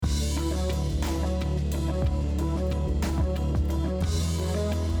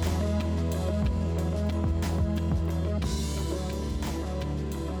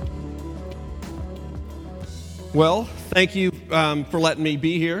Well, thank you for letting me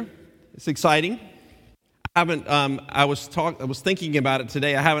be here. It's exciting. I was thinking about it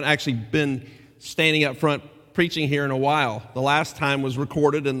today. I haven't actually been standing up front preaching here in a while. The last time was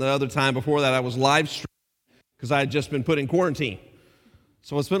recorded, and the other time before that I was live streaming because I had just been put in quarantine.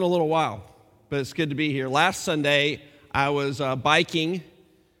 So it's been a little while, but it's good to be here. Last Sunday I was biking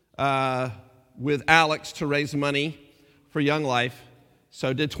with Alex to raise money for Young Life. So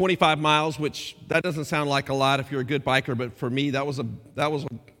I did 25 miles, which that doesn't sound like a lot if you're a good biker, but for me that wasn't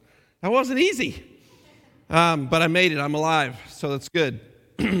easy. But I made it. I'm alive, so that's good.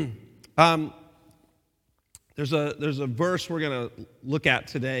 There's a verse we're going to look at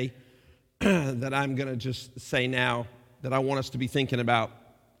today that I'm going to just say now that I want us to be thinking about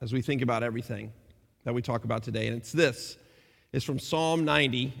as we think about everything that we talk about today, and it's this. It's from Psalm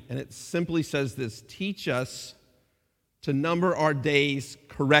 90, and it simply says this: "Teach us to number our days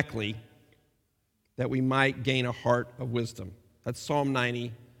correctly, that we might gain a heart of wisdom." That's Psalm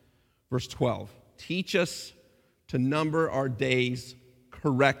 90, verse 12. Teach us to number our days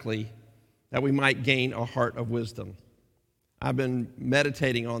correctly, that we might gain a heart of wisdom. I've been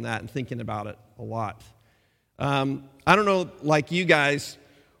meditating on that and thinking about it a lot. I don't know, like you guys,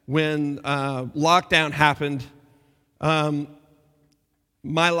 when lockdown happened, my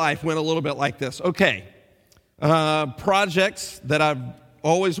life went a little bit like this. Okay. Projects that I've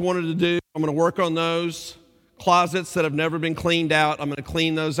always wanted to do, I'm going to work on those. Closets that have never been cleaned out, I'm going to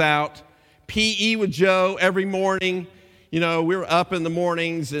clean those out. PE with Joe every morning. You know, we're up in the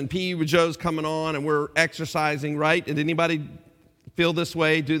mornings and PE with Joe's coming on and we're exercising, right? Did anybody feel this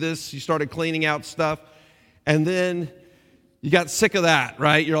way, do this? You started cleaning out stuff and then you got sick of that,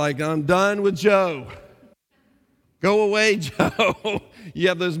 right? You're like, I'm done with Joe. Go away, Joe. You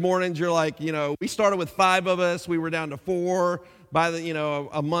have those mornings, you're like, we started with 5 of us. We were down to 4. By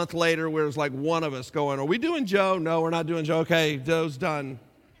a month later, where it was like one of us going, are we doing Joe? No, we're not doing Joe. Okay, Joe's done.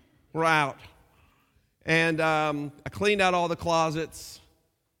 We're out. And I cleaned out all the closets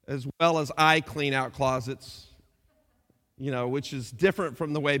as well as I clean out closets, which is different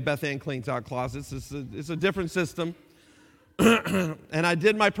from the way Beth Ann cleans out closets. It's a different system. And I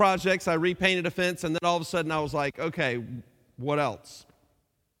did my projects, I repainted a fence, and then all of a sudden I was like, okay, what else?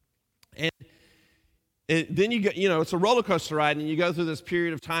 And then you get, it's a roller coaster ride, and you go through this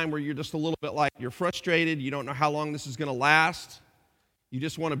period of time where you're just a little bit like, you're frustrated, you don't know how long this is going to last, you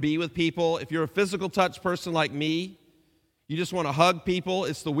just want to be with people. If you're a physical touch person like me, you just want to hug people.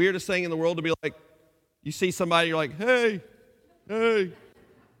 It's the weirdest thing in the world to be like, you see somebody, you're like, hey, I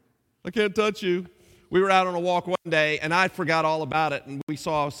can't touch you. We were out on a walk one day, and I forgot all about it, and we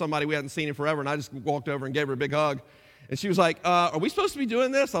saw somebody we hadn't seen in forever, and I just walked over and gave her a big hug. And she was like, are we supposed to be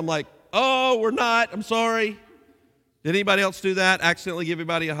doing this? I'm like, oh, we're not. I'm sorry. Did anybody else do that? Accidentally give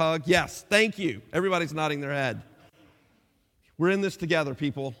everybody a hug? Yes, thank you. Everybody's nodding their head. We're in this together,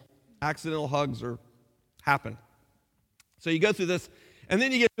 people. Accidental hugs happen. So you go through this, and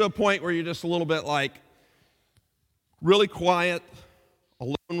then you get to a point where you're just a little bit like really quiet,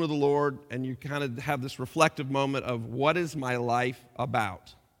 alone with the Lord, and you kind of have this reflective moment of, what is my life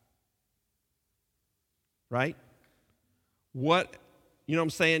about? Right? What I'm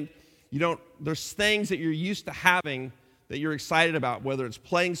saying? There's things that you're used to having that you're excited about, whether it's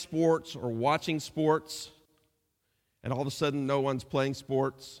playing sports or watching sports, and all of a sudden no one's playing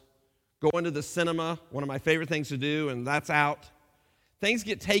sports. Going to the cinema, one of my favorite things to do, and that's out. Things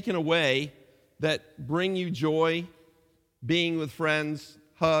get taken away that bring you joy, being with friends,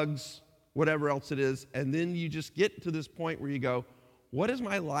 hugs, whatever else it is, and then you just get to this point where you go, what is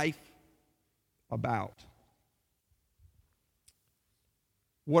my life about?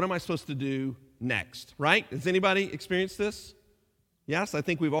 What am I supposed to do next, right? Has anybody experienced this? Yes, I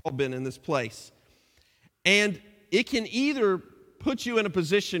think we've all been in this place. And it can either put you in a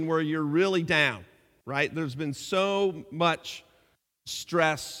position where you're really down, right? There's been so much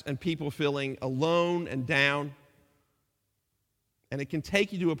stress and people feeling alone and down. And it can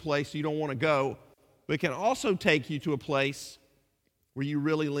take you to a place you don't want to go, but it can also take you to a place where you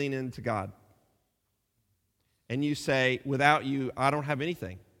really lean into God. And you say, without you, I don't have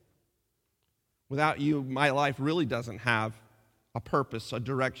anything. Without you, my life really doesn't have a purpose, a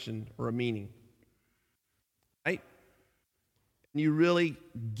direction, or a meaning. Right? And you really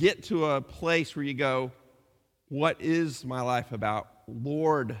get to a place where you go, what is my life about?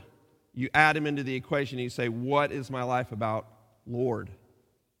 Lord, you add him into the equation and you say, what is my life about? Lord,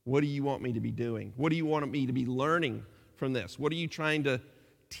 what do you want me to be doing? What do you want me to be learning from this? What are you trying to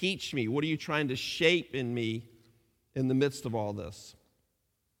teach me? What are you trying to shape in me in the midst of all this?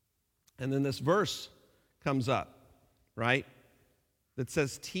 And then this verse comes up, right? That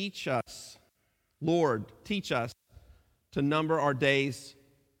says, teach us Lord, teach us to number our days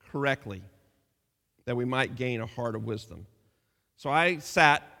correctly, that we might gain a heart of wisdom. So I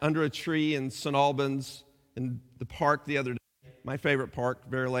sat under a tree in St. Albans in the park the other day, my favorite park,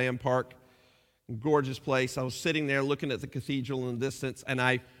 Verulam Park, gorgeous place. I was sitting there looking at the cathedral in the distance, and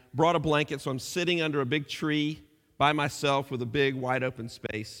I brought a blanket, so I'm sitting under a big tree by myself with a big wide open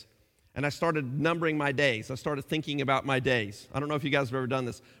space. And I started numbering my days. I started thinking about my days. I don't know if you guys have ever done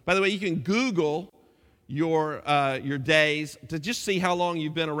this. By the way, you can Google your days to just see how long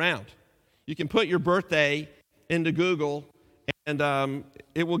you've been around. You can put your birthday into Google, and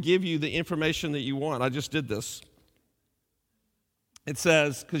it will give you the information that you want. I just did this. It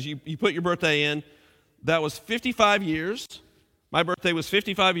says, because you put your birthday in, that was 55 years. My birthday was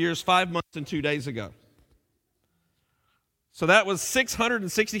 55 years, 5 months, and 2 days ago. So that was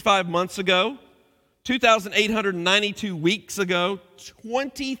 665 months ago, 2,892 weeks ago,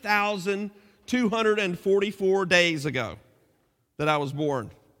 20,244 days ago that I was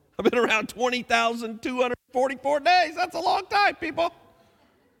born. I've been around 20,244 days. That's a long time, people.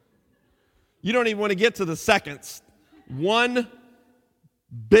 You don't even want to get to the seconds.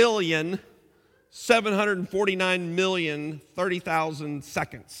 1,749,030,000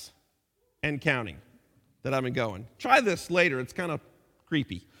 seconds and counting that I've been going. Try this later. It's kind of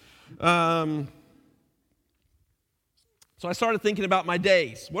creepy. So I started thinking about my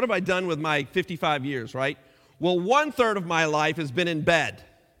days. What have I done with my 55 years, right? Well, 1/3 of my life has been in bed.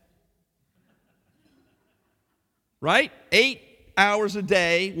 Right? 8 hours a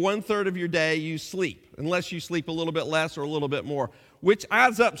day, 1/3 of your day you sleep, unless you sleep a little bit less or a little bit more, which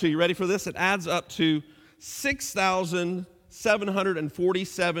adds up to, you ready for this? It adds up to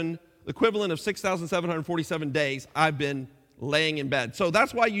 6,747, equivalent of 6,747 days I've been laying in bed. So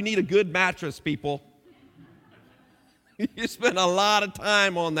that's why you need a good mattress, people. You spend a lot of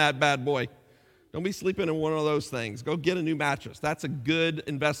time on that bad boy. Don't be sleeping in one of those things. Go get a new mattress. That's a good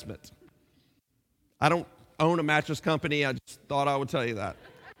investment. I don't own a mattress company. I just thought I would tell you that.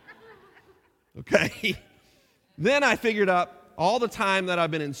 Okay. Then I figured out all the time that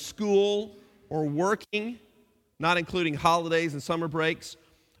I've been in school or working, not including holidays and summer breaks,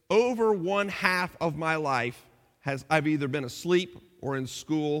 over 1/2 of my life I've either been asleep or in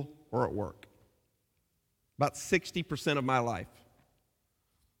school or at work. About 60% of my life.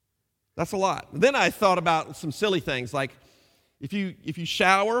 That's a lot. Then I thought about some silly things, like if you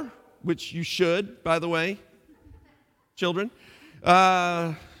shower, which you should, by the way, children,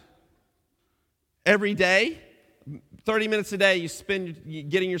 every day, 30 minutes a day you spend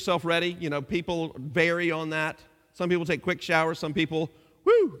getting yourself ready. You know, people vary on that. Some people take quick showers. Some people,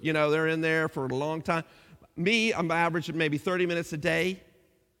 they're in there for a long time. Me, I'm averaging maybe 30 minutes a day.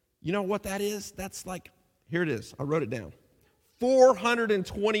 You know what that is? That's like, here it is. I wrote it down.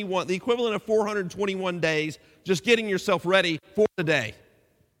 421, the equivalent of 421 days just getting yourself ready for the day.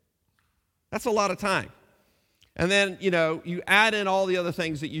 That's a lot of time. And then, you add in all the other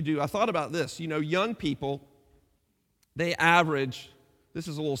things that you do. I thought about this. Young people, they average, this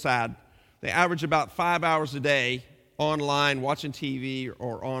is a little sad, they average about 5 hours a day online watching TV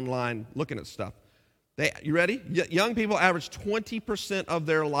or online looking at stuff. You ready? Young people average 20% of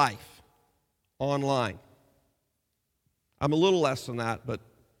their life online. I'm a little less than that, but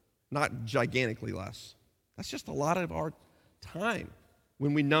not gigantically less. That's just a lot of our time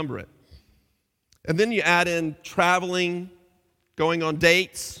when we number it. And then you add in traveling, going on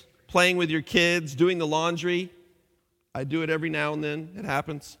dates, playing with your kids, doing the laundry. I do it every now and then. It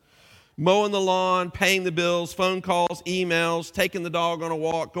happens. Mowing the lawn, paying the bills, phone calls, emails, taking the dog on a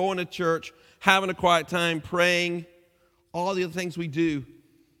walk, going to church, having a quiet time, praying, all the other things we do.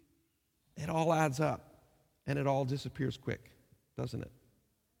 It all adds up, and it all disappears quick, doesn't it?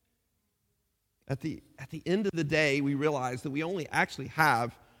 At the end of the day, we realize that we only actually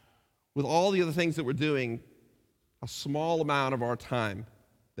have, with all the other things that we're doing, a small amount of our time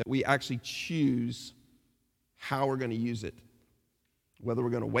that we actually choose how we're going to use it, whether we're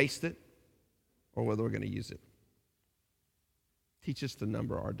going to waste it or whether we're going to use it. Teach us to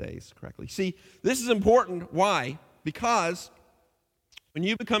number our days correctly. See, this is important. Why? Because when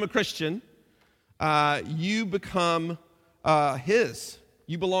you become a Christian, you become His.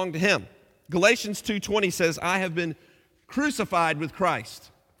 You belong to Him. Galatians 2:20 says, I have been crucified with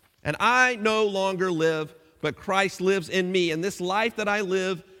Christ, and I no longer live, but Christ lives in me. And this life that I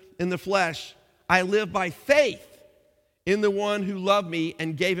live in the flesh, I live by faith in the one who loved me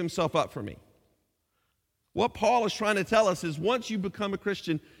and gave himself up for me. What Paul is trying to tell us is once you become a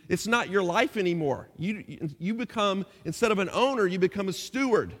Christian, it's not your life anymore. You become, instead of an owner, you become a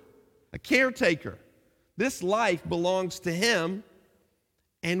steward, a caretaker. This life belongs to him,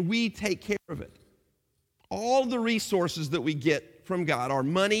 and we take care of it. all the resources that we get from God, our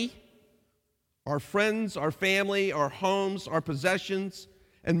money, our friends, our family, our homes, our possessions,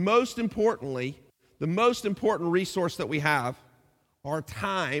 and most importantly, the most important resource that we have, our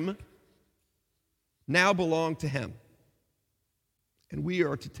time, now belong to Him. And we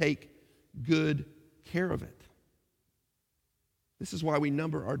are to take good care of it. This is why we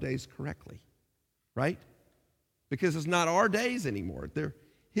number our days correctly, right? Because it's not our days anymore. They're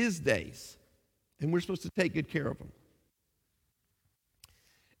His days. And we're supposed to take good care of them.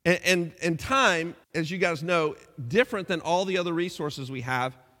 And time, as you guys know, different than all the other resources we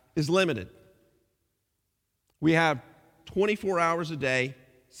have, is limited. We have 24 hours a day,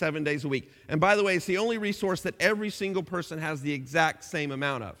 7 days a week. And by the way, it's the only resource that every single person has the exact same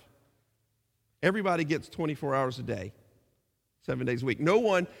amount of. Everybody gets 24 hours a day, 7 days a week. No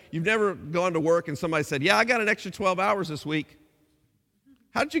one, you've never gone to work and somebody said, yeah, I got an extra 12 hours this week.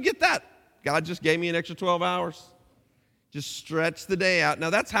 How did you get that? God just gave me an extra 12 hours. Just stretch the day out.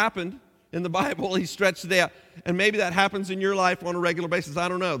 Now, that's happened in the Bible. He stretched the day out. And maybe that happens in your life on a regular basis. I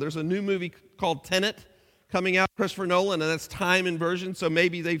don't know. There's a new movie called Tenet coming out, Christopher Nolan, and that's time inversion, so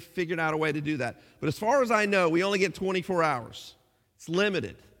maybe they've figured out a way to do that. But as far as I know, we only get 24 hours. It's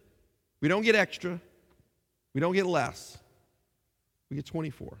limited. We don't get extra. We don't get less. We get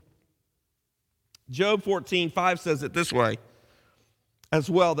 24. Job 14:5 says it this way as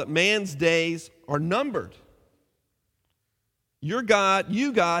well, that man's days are numbered. You, God,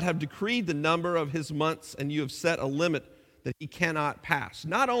 have decreed the number of his months, and you have set a limit that he cannot pass.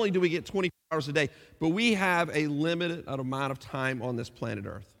 Not only do we get 24 hours a day, but we have a limited amount of time on this planet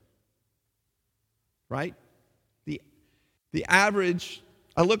Earth. Right? The average,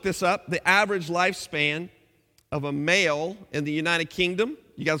 I looked this up, the average lifespan of a male in the United Kingdom,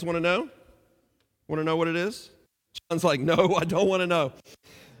 you guys want to know? Want to know what it is? John's like, no, I don't want to know.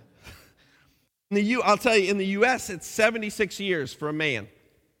 I'll tell you, in the U.S., it's 76 years for a man.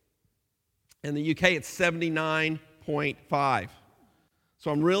 In the UK, it's 79.5.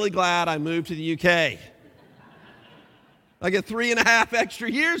 So I'm really glad I moved to the UK. I get 3.5 extra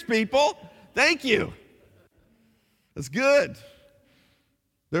years, people. Thank you. That's good.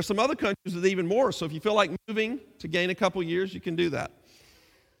 There's some other countries with even more, so if you feel like moving to gain a couple years, you can do that.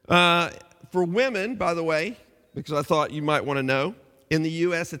 For women, by the way, because I thought you might want to know, in the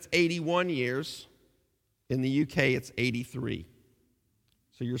U.S., it's 81 years. In the U.K., it's 83.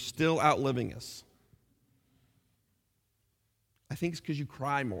 So you're still outliving us. I think it's because you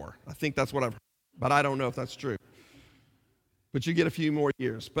cry more. I think that's what I've heard, but I don't know if that's true. But you get a few more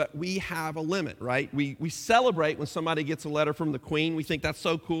years. But we have a limit, right? We celebrate when somebody gets a letter from the Queen. We think that's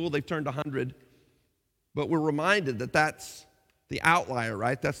so cool, they've turned 100. But we're reminded that that's the outlier,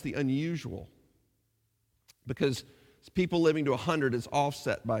 right? That's the unusual. Because people living to 100 is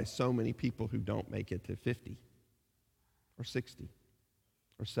offset by so many people who don't make it to 50 or 60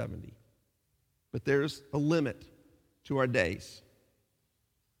 or 70. But there's a limit to our days.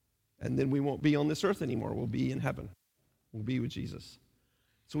 And then we won't be on this earth anymore. We'll be in heaven. We'll be with Jesus.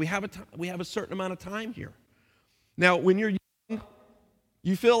 So we have a certain amount of time here. Now, when you're young,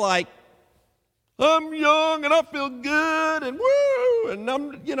 you feel like, I'm young and I feel good and woo, and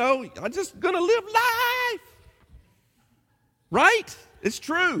I'm just going to live life. Right? It's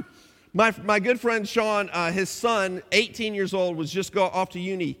true. My good friend Sean, his son, 18 years old, was just off to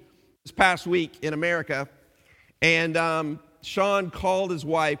uni this past week in America. And Sean called his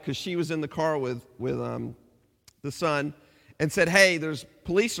wife because she was in the car with the son and said, hey, there's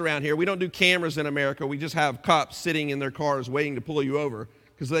police around here. We don't do cameras in America. We just have cops sitting in their cars waiting to pull you over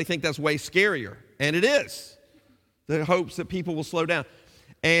because they think that's way scarier. And it is. The hopes that people will slow down.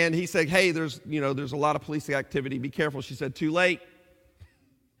 And he said, hey, there's a lot of police activity. Be careful. She said, too late.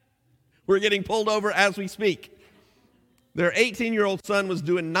 We're getting pulled over as we speak. Their 18-year-old son was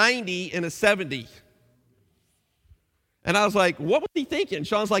doing 90 in a 70. And I was like, what was he thinking?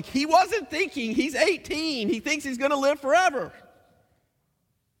 Sean's like, he wasn't thinking. He's 18. He thinks he's going to live forever.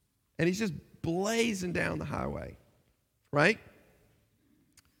 And he's just blazing down the highway, right?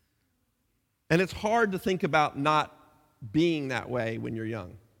 And it's hard to think about not being that way when you're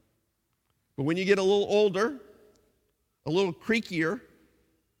young. But when you get a little older, a little creakier,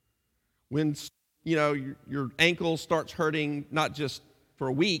 when your ankle starts hurting not just for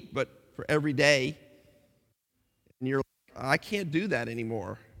a week, but for every day, and you're like, I can't do that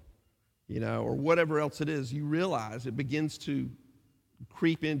anymore, or whatever else it is, you realize it begins to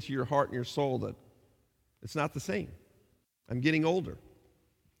creep into your heart and your soul that it's not the same. I'm getting older,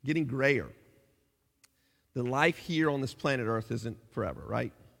 getting grayer. The life here on this planet Earth isn't forever,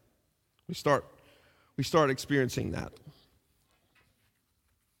 right? We start experiencing that.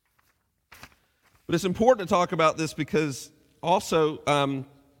 But it's important to talk about this because also,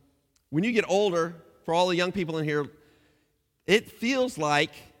 when you get older, for all the young people in here, it feels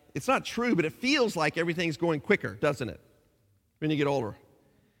like, it's not true, but it feels like everything's going quicker, doesn't it? When you get older.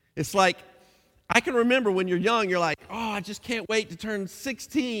 It's like, I can remember when you're young, you're like, oh, I just can't wait to turn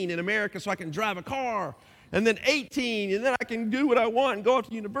 16 in America so I can drive a car. And then 18, and then I can do what I want and go off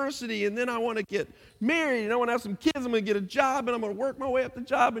to university, and then I want to get married, and I want to have some kids, I'm going to get a job, and I'm going to work my way up the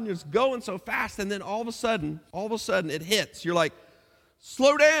job, and just going so fast, and then all of a sudden, it hits. You're like,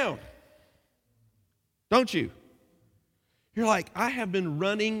 slow down, don't you? You're like, I have been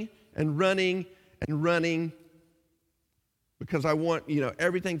running and running and running because I want,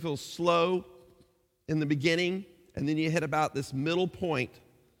 everything feels slow in the beginning, and then you hit about this middle point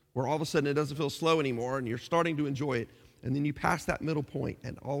where all of a sudden it doesn't feel slow anymore, and you're starting to enjoy it, and then you pass that middle point,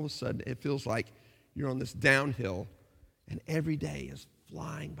 and all of a sudden it feels like you're on this downhill, and every day is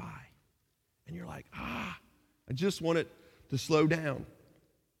flying by. And you're like, I just want it to slow down.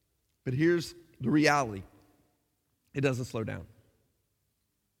 But here's the reality. It doesn't slow down.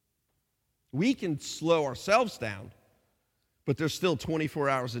 We can slow ourselves down, but there's still 24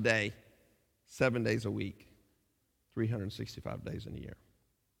 hours a day, 7 days a week, 365 days in a year.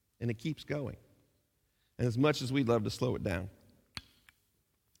 And it keeps going. And as much as we'd love to slow it down,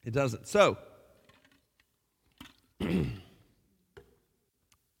 it doesn't. So,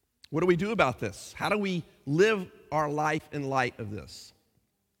 what do we do about this? How do we live our life in light of this?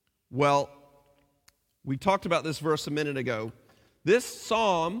 Well, we talked about this verse a minute ago. This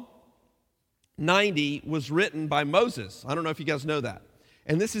Psalm 90 was written by Moses. I don't know if you guys know that.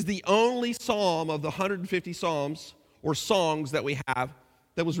 And this is the only psalm of the 150 psalms or songs that we have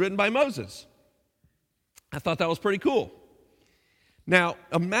that was written by Moses. I thought that was pretty cool. Now,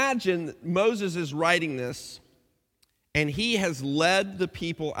 imagine Moses is writing this, and he has led the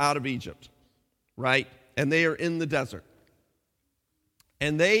people out of Egypt, right? And they are in the desert.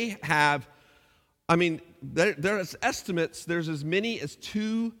 And they have, there's estimates, there's as many as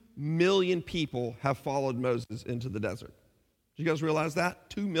 2 million people have followed Moses into the desert. Do you guys realize that?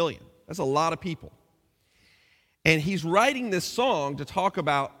 2 million. That's a lot of people. And he's writing this song to talk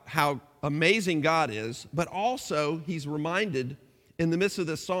about how amazing God is, but also he's reminded in the midst of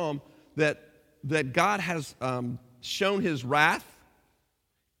this psalm that God has shown his wrath.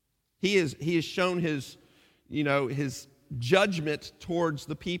 He has shown his judgment towards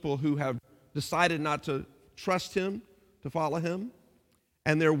the people who have decided not to trust him, to follow him,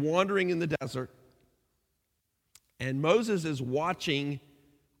 and they're wandering in the desert. And Moses is watching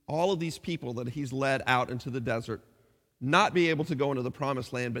all of these people that he's led out into the desert not be able to go into the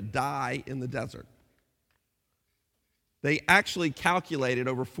promised land, but die in the desert. They actually calculated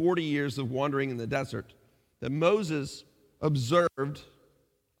over 40 years of wandering in the desert that Moses observed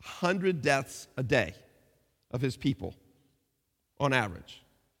 100 deaths a day of his people on average.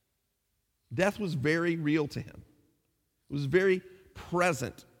 Death was very real to him. It was very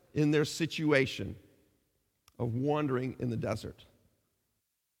present in their situation of wandering in the desert.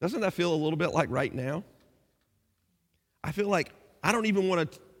 Doesn't that feel a little bit like right now? I feel like I don't even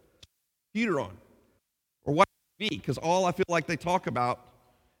want to turn the computer on or watch TV because all I feel like they talk about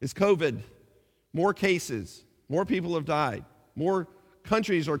is COVID, more cases, more people have died, more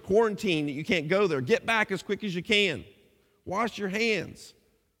countries are quarantined that you can't go there. Get back as quick as you can. Wash your hands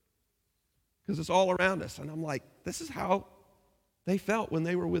because it's all around us. And I'm like, this is how they felt when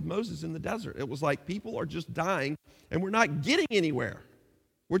they were with Moses in the desert. It was like people are just dying and we're not getting anywhere.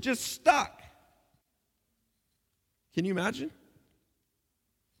 We're just stuck. Can you imagine?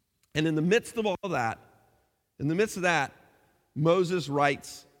 And in the midst of all of that, Moses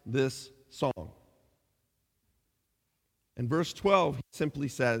writes this song. In verse 12, he simply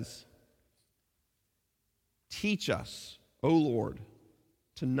says, "Teach us, O Lord,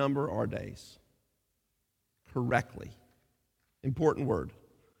 to number our days correctly." Important word.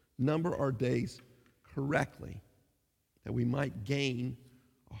 Number our days correctly, that we might gain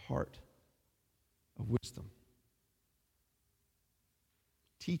a heart of wisdom.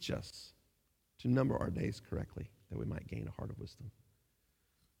 Teach us to number our days correctly, that we might gain a heart of wisdom.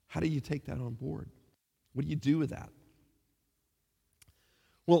 How do you take that on board? What do you do with that?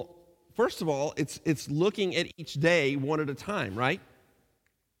 Well, first of all, it's looking at each day one at a time, right?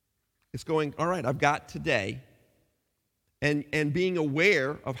 It's going, all right, I've got today, and being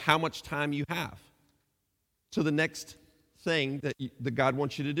aware of how much time you have to the next thing that God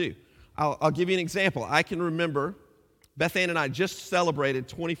wants you to do. I'll give you an example. I can remember Beth Ann and I just celebrated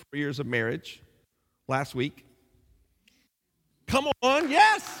 24 years of marriage last week. Come on,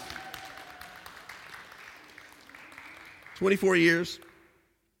 yes! 24 years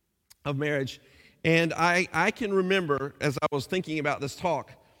of marriage. And I can remember, as I was thinking about this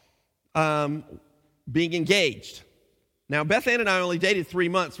talk, being engaged. Now, Beth Ann and I only dated 3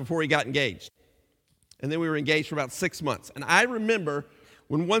 months before we got engaged. And then we were engaged for about 6 months. And I remember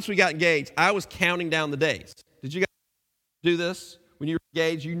once we got engaged, I was counting down the days. Did you guys do this? When you were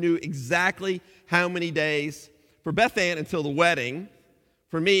engaged, you knew exactly how many days. For Beth Ann, until the wedding.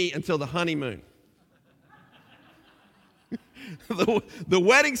 For me, until the honeymoon. The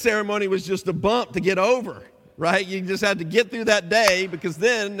wedding ceremony was just a bump to get over, right? You just had to get through that day because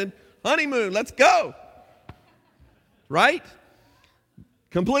then honeymoon, let's go. Right?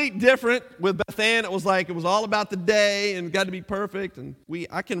 Complete different with Beth Ann. It was all about the day and got to be perfect. And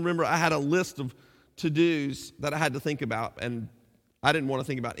I can remember I had a list of to-dos that I had to think about, and I didn't want to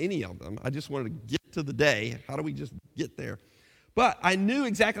think about any of them. I just wanted to get to the day. How do we just get there? But I knew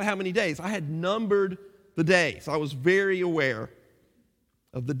exactly how many days. I had numbered the days. I was very aware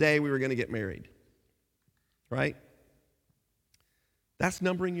of the day we were going to get married. Right? That's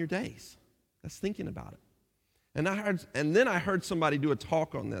numbering your days. That's thinking about it. And then I heard somebody do a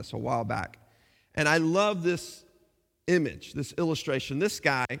talk on this a while back. And I love this image, this illustration. This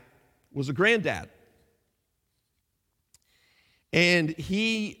guy was a granddad. And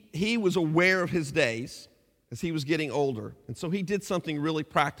he was aware of his days as he was getting older. And so he did something really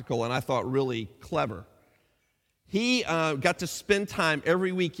practical and I thought really clever. He got to spend time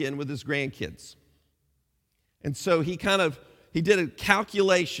every weekend with his grandkids. And so he did a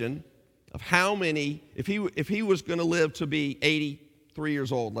calculation of how many, if he was going to live to be 83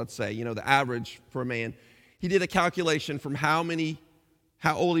 years old, let's say, the average for a man, he did a calculation from how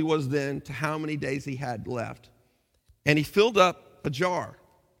old he was then to how many days he had left. And he filled up a jar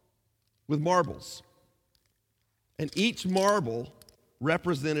with marbles. And each marble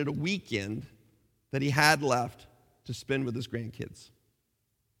represented a weekend that he had left to spend with his grandkids.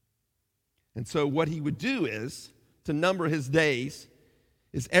 And so what he would do is, to number his days,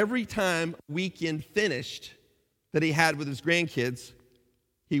 is every time weekend finished that he had with his grandkids,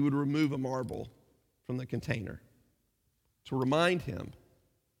 he would remove a marble from the container to remind him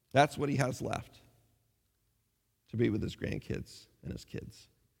that's what he has left to be with his grandkids and his kids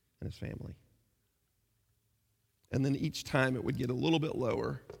and his family. And then each time it would get a little bit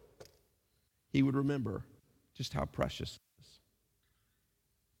lower, he would remember just how precious it is.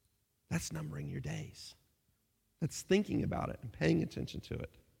 That's numbering your days. That's thinking about it and paying attention to it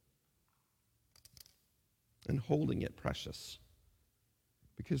and holding it precious,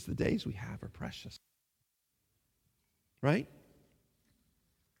 because the days we have are precious. Right?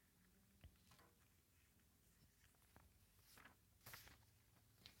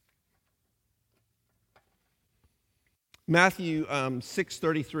 Matthew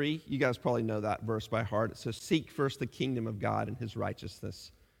 6:33, you guys probably know that verse by heart. It says, "Seek first the kingdom of God and his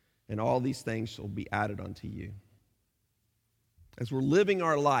righteousness, and all these things shall be added unto you." As we're living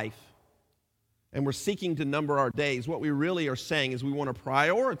our life and we're seeking to number our days, what we really are saying is we want to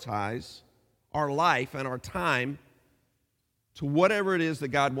prioritize our life and our time to whatever it is that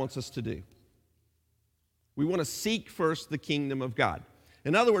God wants us to do. We want to seek first the kingdom of God.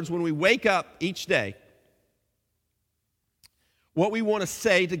 In other words, when we wake up each day, what we want to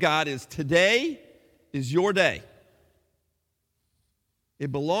say to God is, today is your day.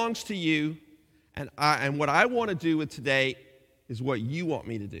 It belongs to you, and what I want to do with today is what you want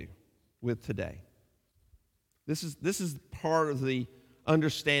me to do with today. This is part of the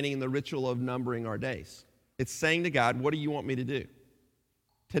understanding and the ritual of numbering our days. It's saying to God, what do you want me to do?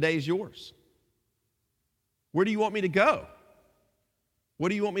 Today's yours. Where do you want me to go? What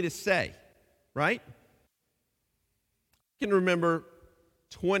do you want me to say? Right? I can remember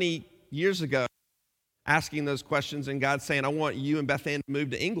 20 years ago asking those questions and God saying, I want you and Beth Ann to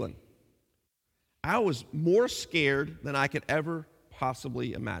move to England. I was more scared than I could ever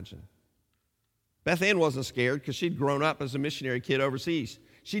possibly imagine. Beth Ann wasn't scared because she'd grown up as a missionary kid overseas.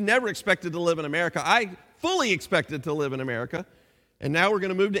 She never expected to live in America. I fully expected to live in America, and now we're going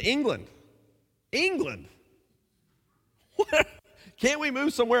to move to England. England? What? Can't we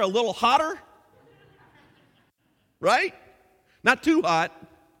move somewhere a little hotter? Right? Not too hot.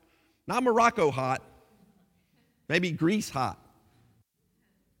 Not Morocco hot. Maybe Greece hot.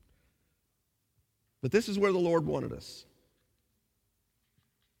 But this is where the Lord wanted us.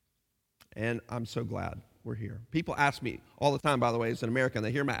 And I'm so glad we're here. People ask me all the time, by the way, as an American,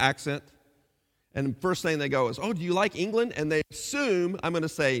 they hear my accent, and the first thing they go is, oh, do you like England? And they assume I'm going to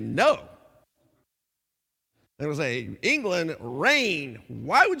say no. They will say, England, rain,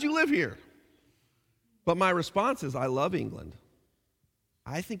 why would you live here? But my response is, I love England.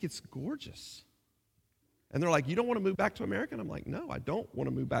 I think it's gorgeous. And they're like, you don't want to move back to America? And I'm like, no, I don't want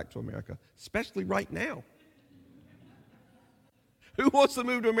to move back to America, especially right now. Who wants to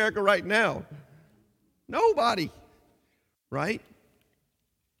move to America right now? Nobody, right?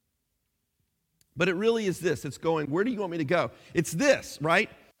 But it really is this. It's going, where do you want me to go? It's this, right?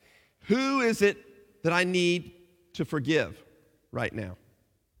 Who is it that I need to forgive right now?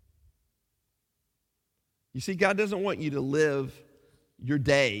 You see, God doesn't want you to live your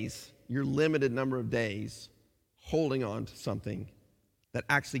days, your limited number of days, holding on to something that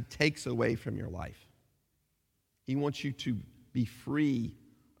actually takes away from your life. He wants you to be free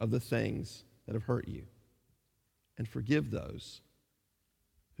of the things that have hurt you and forgive those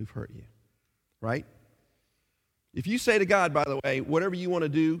who've hurt you, right? If you say to God, by the way, whatever you want to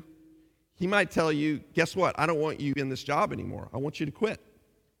do, he might tell you, guess what? I don't want you in this job anymore. I want you to quit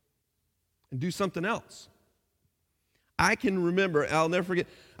and do something else. I can remember, I'll never forget,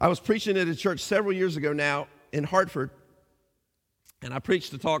 I was preaching at a church several years ago now in Hartford, and I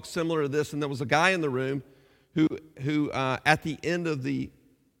preached a talk similar to this, and there was a guy in the room who at the end of the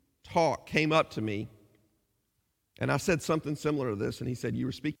talk came up to me, and I said something similar to this, and he said, you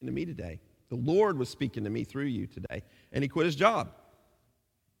were speaking to me today. The Lord was speaking to me through you today, and he quit his job.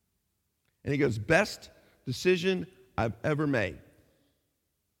 And he goes, best decision I've ever made,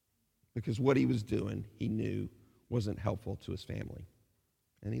 because what he was doing, he knew wasn't helpful to his family,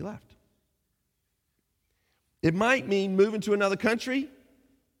 and he left. It might mean moving to another country.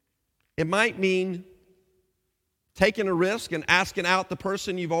 It might mean taking a risk and asking out the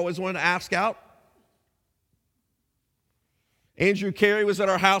person you've always wanted to ask out. Andrew Carey was at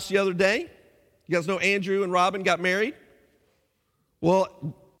our house the other day. You guys know Andrew and Robin got married?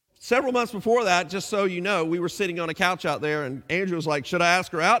 Well, several months before that, just so you know, we were sitting on a couch out there, and Andrew was like, should I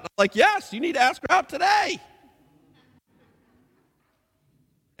ask her out? I'm like, yes, you need to ask her out today.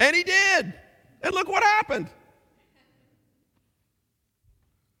 And he did. And look what happened.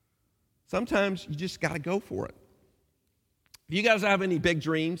 Sometimes you just got to go for it. Do you guys have any big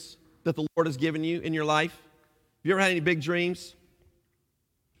dreams that the Lord has given you in your life? Have you ever had any big dreams?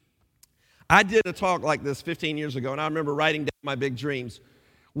 I did a talk like this 15 years ago, and I remember writing down my big dreams.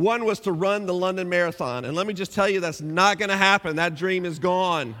 One was to run the London Marathon, and let me just tell you, that's not going to happen. That dream is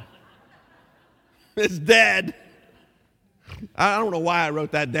gone. It's dead. I don't know why I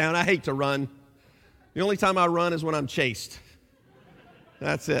wrote that down. I hate to run. The only time I run is when I'm chased.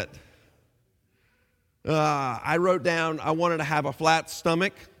 That's it. I wrote down I wanted to have a flat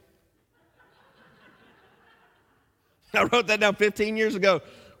stomach. I wrote that down 15 years ago.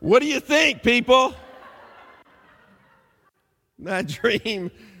 What do you think, people? That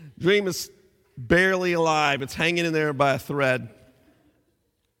dream is barely alive. It's hanging in there by a thread.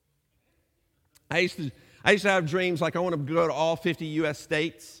 I used to have dreams like I want to go to all 50 U.S.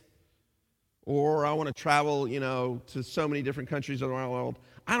 states, or I want to travel, to so many different countries around the world.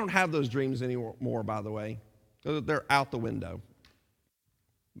 I don't have those dreams anymore, by the way. They're out the window.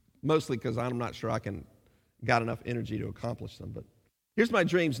 Mostly because I'm not sure I got enough energy to accomplish them. But here's my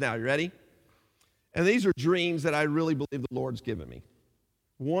dreams now. You ready? And these are dreams that I really believe the Lord's given me.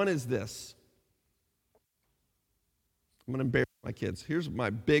 One is this. I'm going to embarrass my kids. Here's my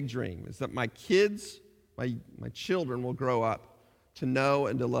big dream, is that my kids, my children will grow up to know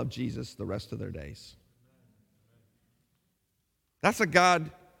and to love Jesus the rest of their days. That's a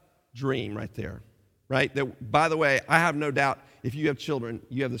God dream right there, right? That, by the way, I have no doubt if you have children,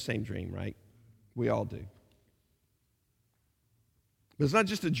 you have the same dream, right? We all do. But it's not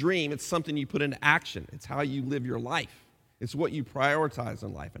just a dream, it's something you put into action. It's how you live your life. It's what you prioritize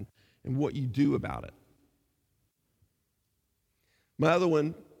in life and what you do about it. My other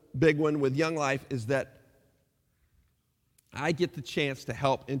one, big one with Young Life, is that I get the chance to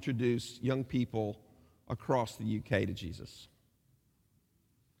help introduce young people across the UK to Jesus.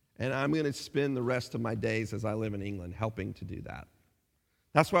 And I'm going to spend the rest of my days as I live in England helping to do that.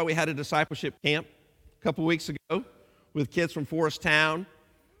 That's why we had a discipleship camp a couple weeks ago with kids from Forest Town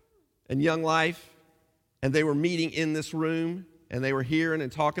and Young Life, and they were meeting in this room, and they were hearing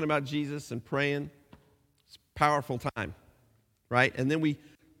and talking about Jesus and praying. It's a powerful time, right? And then we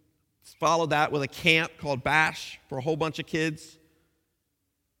followed that with a camp called Bash for a whole bunch of kids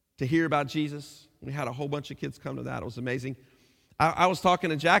to hear about Jesus. We had a whole bunch of kids come to that. It was amazing. I was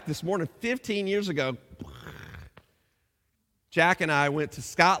talking to Jack this morning. 15 years ago, Jack and I went to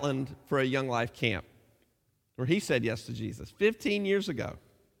Scotland for a Young Life camp where he said yes to Jesus 15 years ago.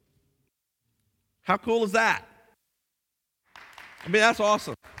 How cool is that? I mean, that's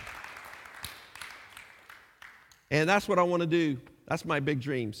awesome. And that's what I want to do. That's my big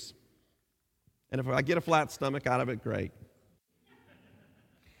dreams. And if I get a flat stomach out of it, great.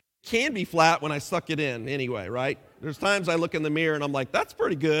 Can be flat when I suck it in anyway, right? There's times I look in the mirror and I'm like, that's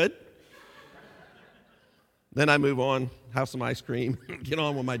pretty good. Then I move on, have some ice cream, get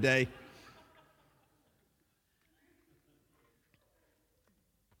on with my day.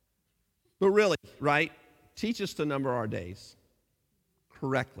 But really, right? Teach us to number our days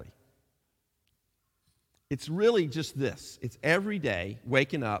correctly. It's really just this. It's every day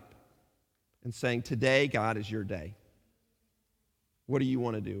waking up and saying, today, God, is your day. What do you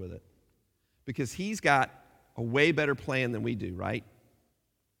want to do with it? Because he's got a way better plan than we do, right?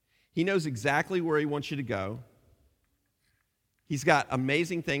 He knows exactly where he wants you to go. He's got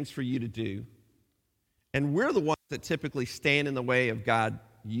amazing things for you to do. And we're the ones that typically stand in the way of God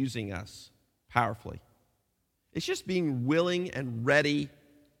using us powerfully. It's just being willing and ready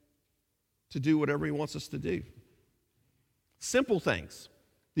to do whatever he wants us to do. Simple things.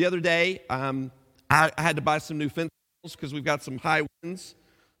 The other day, I had to buy some new fence panels because we've got some high winds.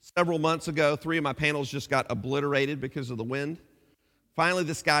 Several months ago, 3 of my panels just got obliterated because of the wind. Finally,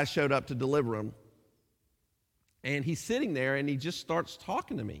 this guy showed up to deliver them. And he's sitting there and he just starts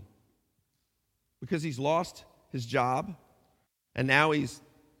talking to me because he's lost his job and now he's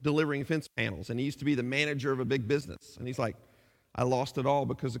delivering fence panels. And he used to be the manager of a big business. And he's like, I lost it all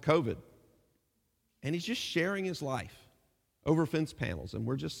because of COVID. And he's just sharing his life over fence panels. And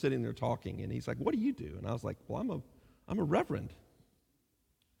we're just sitting there talking. And he's like, what do you do? And I was like, well, I'm a reverend.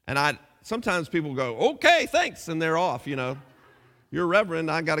 And sometimes people go, okay, thanks. And they're off, You're a reverend,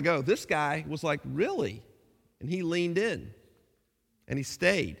 I got to go. This guy was like, really? And he leaned in. And he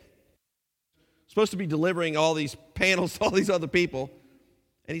stayed. Supposed to be delivering all these panels to all these other people.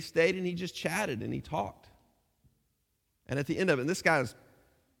 And he stayed and he just chatted and he talked. And at the end of it, and this guy's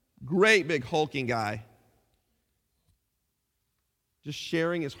great big hulking guy, just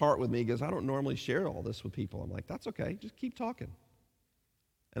sharing his heart with me because I don't normally share all this with people. I'm like, that's okay, just keep talking.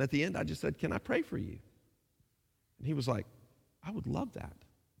 And at the end, I just said, can I pray for you? And he was like, I would love that.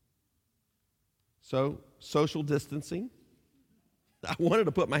 So, social distancing. I wanted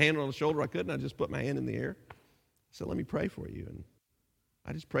to put my hand on his shoulder. I couldn't. I just put my hand in the air. I said, let me pray for you. And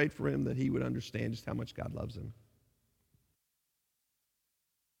I just prayed for him that he would understand just how much God loves him.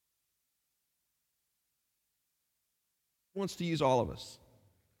 He wants to use all of us,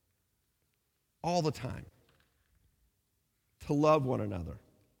 all the time, to love one another,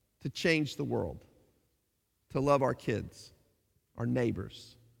 to change the world, to love our kids, our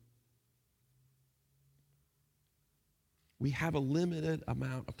neighbors. We have a limited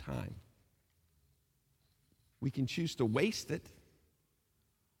amount of time. We can choose to waste it,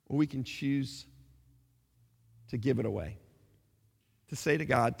 or we can choose to give it away. To say to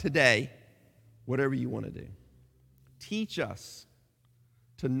God, today, whatever you want to do. Teach us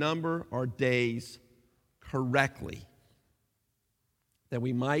to number our days correctly, that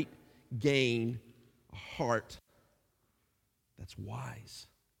we might gain a heart that's wise.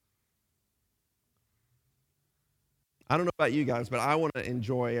 I don't know about you guys, but I want to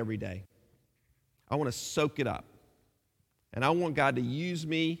enjoy every day. I want to soak it up. And I want God to use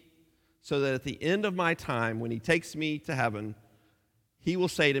me so that at the end of my time, when he takes me to heaven, he will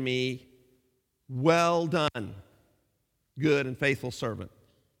say to me, well done, good and faithful servant.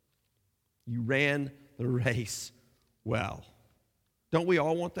 You ran the race well. Don't we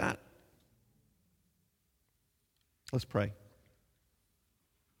all want that? Let's pray.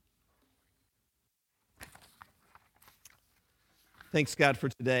 Thanks, God, for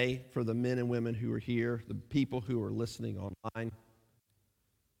today, for the men and women who are here, the people who are listening online.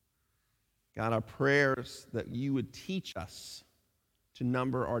 God, our prayers that you would teach us to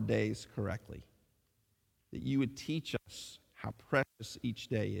number our days correctly, that you would teach us how precious each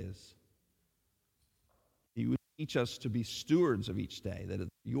day is. You would teach us to be stewards of each day, that it's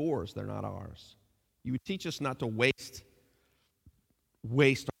yours, they're not ours. You would teach us not to waste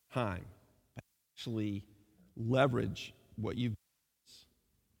our time, but actually leverage what you've given us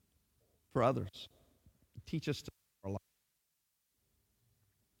for others. Teach us to number our life.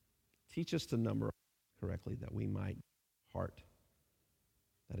 Teach us to number correctly, that we might have a heart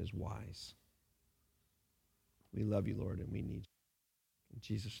that is wise. We love you, Lord, and we need you. In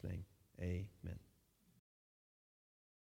Jesus' name, amen.